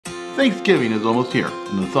Thanksgiving is almost here,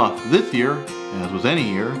 and the sauce this year, as with any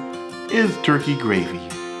year, is turkey gravy.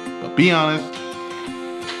 But be honest,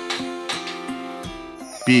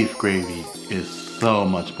 beef gravy is so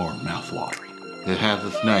much more mouth-watering. It has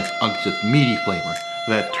this nice, unctuous, meaty flavor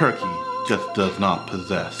that turkey just does not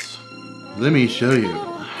possess. Let me show you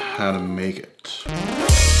how to make it.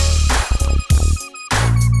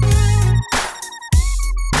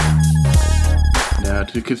 Now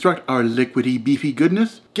to construct our liquidy beefy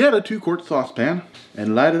goodness, get a 2-quart saucepan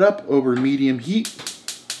and light it up over medium heat.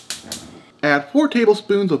 Add 4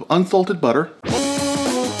 tablespoons of unsalted butter.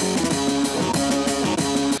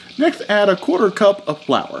 Next add a 1/4 cup of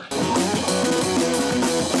flour.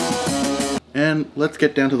 And let's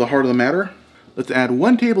get down to the heart of the matter. Let's add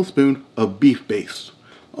 1 tablespoon of beef base.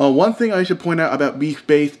 One thing I should point out about beef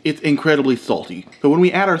base, it's incredibly salty. So when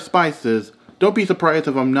we add our spices, don't be surprised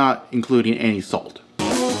if I'm not including any salt.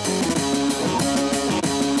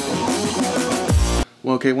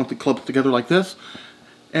 Well, okay, once it clumps together like this,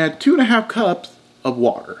 add 2½ cups of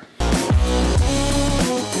water.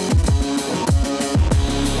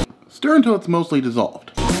 Stir until it's mostly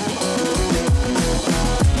dissolved.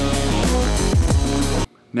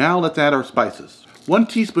 Now let's add our spices. 1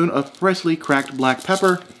 teaspoon of freshly cracked black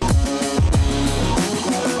pepper.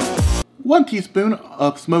 1 teaspoon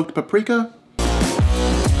of smoked paprika.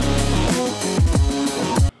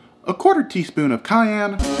 1/4 teaspoon of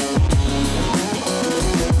cayenne.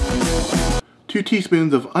 2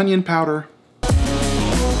 teaspoons of onion powder.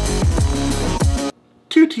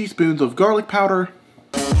 2 teaspoons of garlic powder.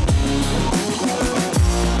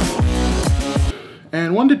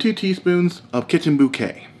 And 1 to 2 teaspoons of kitchen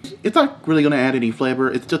bouquet. It's not really going to add any flavor,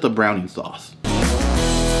 it's just a browning sauce.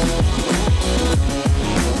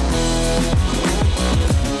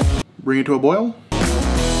 Bring it to a boil.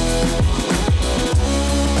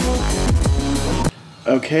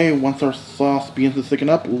 Okay, once our sauce begins to thicken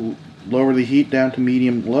up, lower the heat down to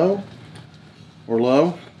medium-low, or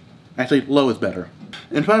low. Actually, low is better.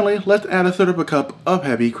 And finally, let's add 1/3 cup of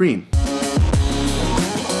heavy cream.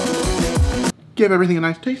 Give everything a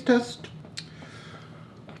nice taste test.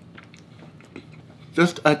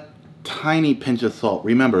 Just a tiny pinch of salt.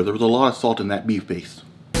 Remember, there was a lot of salt in that beef base.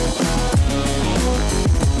 A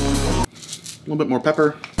little bit more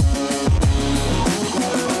pepper.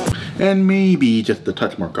 And maybe just a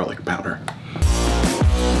touch more garlic powder.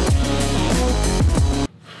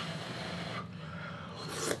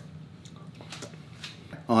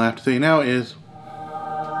 All I have to say now is,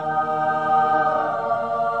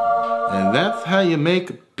 and that's how you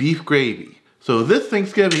make beef gravy. So this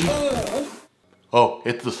Thanksgiving, oh,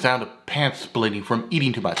 it's the sound of pants splitting from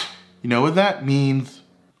eating too much. You know what that means?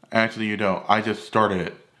 Actually, you don't. I just started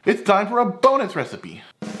it. It's time for a bonus recipe.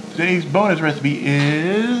 Today's bonus recipe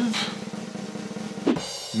is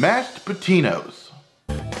mashed Poutinos.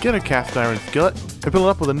 Get a cast iron skillet and fill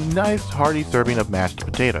it up with a nice hearty serving of mashed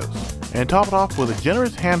potatoes. And top it off with a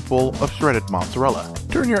generous handful of shredded mozzarella.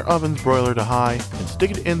 Turn your oven's broiler to high and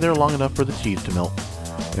stick it in there long enough for the cheese to melt.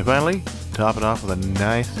 And finally, top it off with a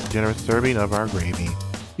nice generous serving of our gravy.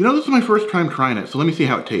 You know, this is my first time trying it, so let me see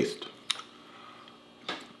how it tastes.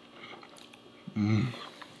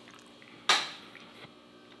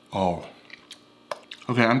 Oh.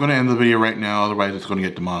 Okay, I'm gonna end the video right now, otherwise it's gonna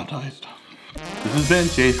get demonetized. This has been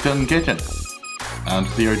Jay's Cuttin Kitchen. I'm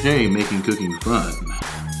CRJ, making cooking fun.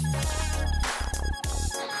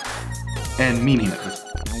 And meaningless.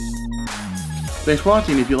 Thanks for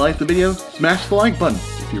watching. If you liked the video, smash the like button.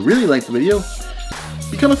 If you really liked the video,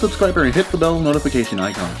 become a subscriber and hit the bell notification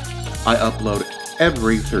icon. I upload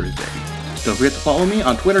every Thursday. Don't forget to follow me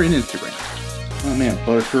on Twitter and Instagram. Oh man,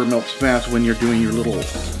 butter sure melts fast when you're doing your little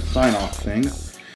sign-off thing.